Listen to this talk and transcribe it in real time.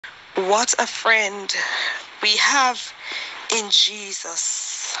What a friend we have in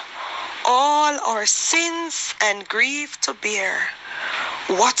Jesus. All our sins and grief to bear.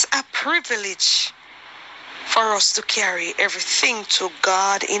 What a privilege for us to carry everything to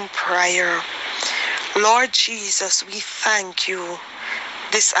God in prayer. Lord Jesus, we thank you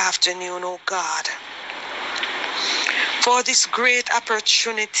this afternoon, oh God, for this great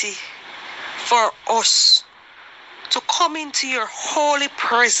opportunity for us to come into your holy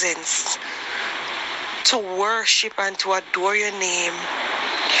presence, to worship and to adore your name,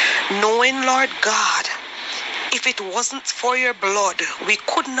 knowing, Lord God, if it wasn't for your blood, we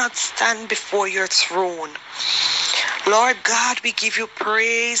could not stand before your throne. Lord God, we give you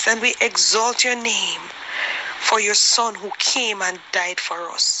praise and we exalt your name for your Son who came and died for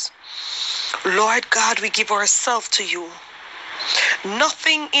us. Lord God, we give ourselves to you.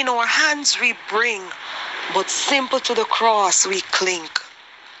 Nothing in our hands we bring, but simple to the cross we cling.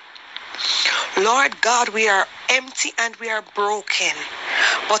 Lord God, we are empty and we are broken,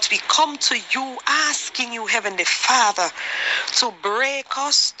 but we come to you asking you, Heavenly Father, to break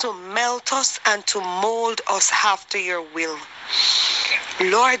us, to melt us, and to mold us after your will.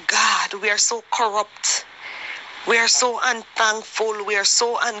 Lord God, we are so corrupt. We are so unthankful. We are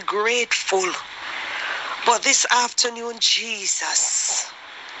so ungrateful. But this afternoon, Jesus,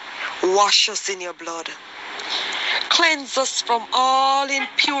 wash us in your blood. Cleanse us from all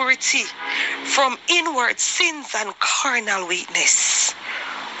impurity, from inward sins and carnal weakness.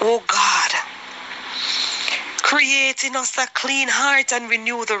 Oh God, create in us a clean heart and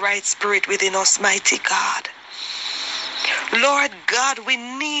renew the right spirit within us, mighty God. Lord God, we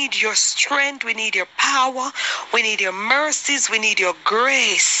need your strength, we need your power, we need your mercies, we need your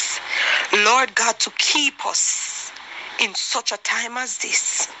grace, Lord God, to keep us in such a time as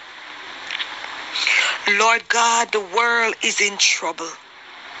this. Lord God, the world is in trouble.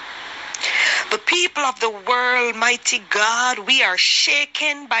 The people of the world, mighty God, we are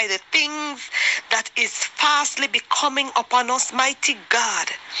shaken by the things that is fastly becoming upon us, mighty God.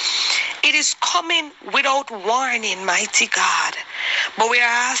 It is coming without warning, mighty God. But we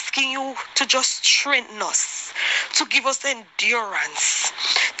are asking you to just strengthen us, to give us endurance.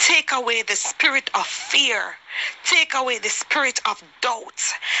 Take away the spirit of fear. Take away the spirit of doubt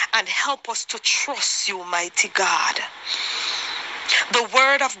and help us to trust you, mighty God. The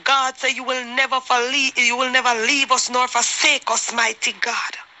word of God says you will never leave us nor forsake us, mighty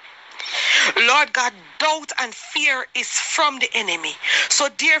God. Lord God, doubt and fear is from the enemy. So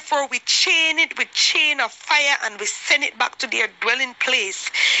therefore we chain it with chain of fire and we send it back to their dwelling place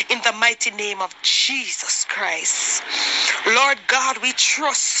in the mighty name of Jesus Christ. Lord God, we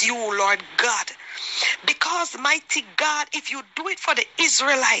trust you, Lord God. Because, mighty God, if you do it for the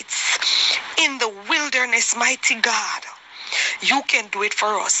Israelites in the wilderness, mighty God, you can do it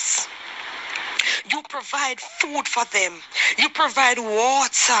for us. You provide food for them. You provide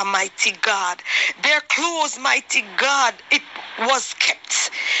water, mighty God. Their clothes, mighty God, it was kept.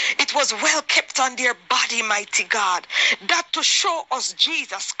 It was well kept on their body, mighty God. That to show us,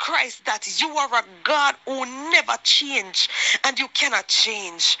 Jesus Christ, that you are a God who never change and you cannot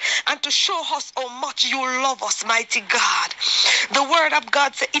change. And to show us how much you love us, mighty God. The word of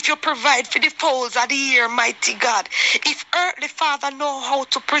God says, if you provide for the fowls of the year, mighty God, if earthly Father know how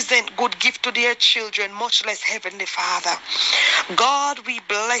to present good gift to their children, much less Heavenly Father. God, we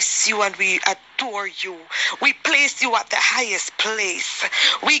bless you and we adore you. We place you at the highest place.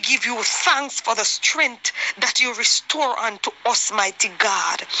 We give you thanks for the strength that you restore unto us, mighty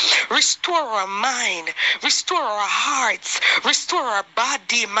God. Restore our mind, restore our hearts, restore our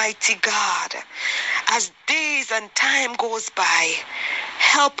body, mighty God. As days and time goes by,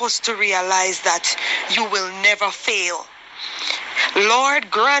 help us to realize that you will never fail. Lord,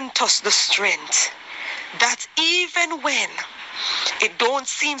 grant us the strength that even when it don't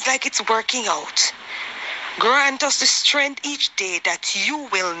seem like it's working out, grant us the strength each day that you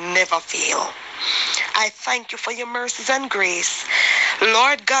will never fail. I thank you for your mercies and grace.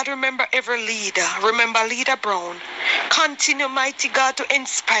 Lord God, remember every leader. Remember Leader Brown. Continue, mighty God, to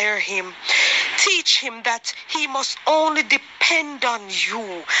inspire him. Teach him that he must only depend on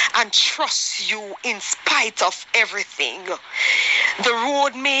you and trust you in spite of everything. The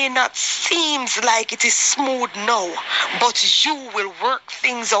road may not seem like it is smooth now, but you will work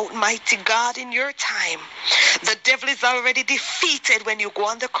things out, mighty God, in your time. The devil is already defeated when you go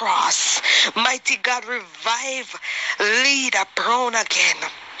on the cross. Mighty God, revive Leader Brown again.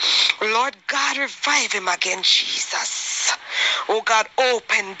 Lord God, revive him again, Jesus. Jesus. Oh God,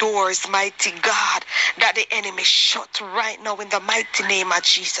 open doors, mighty God, that the enemy shut right now in the mighty name of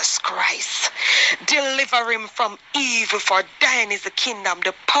Jesus Christ. Deliver him from evil, for thine is the kingdom,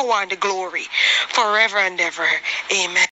 the power, and the glory, forever and ever. Amen.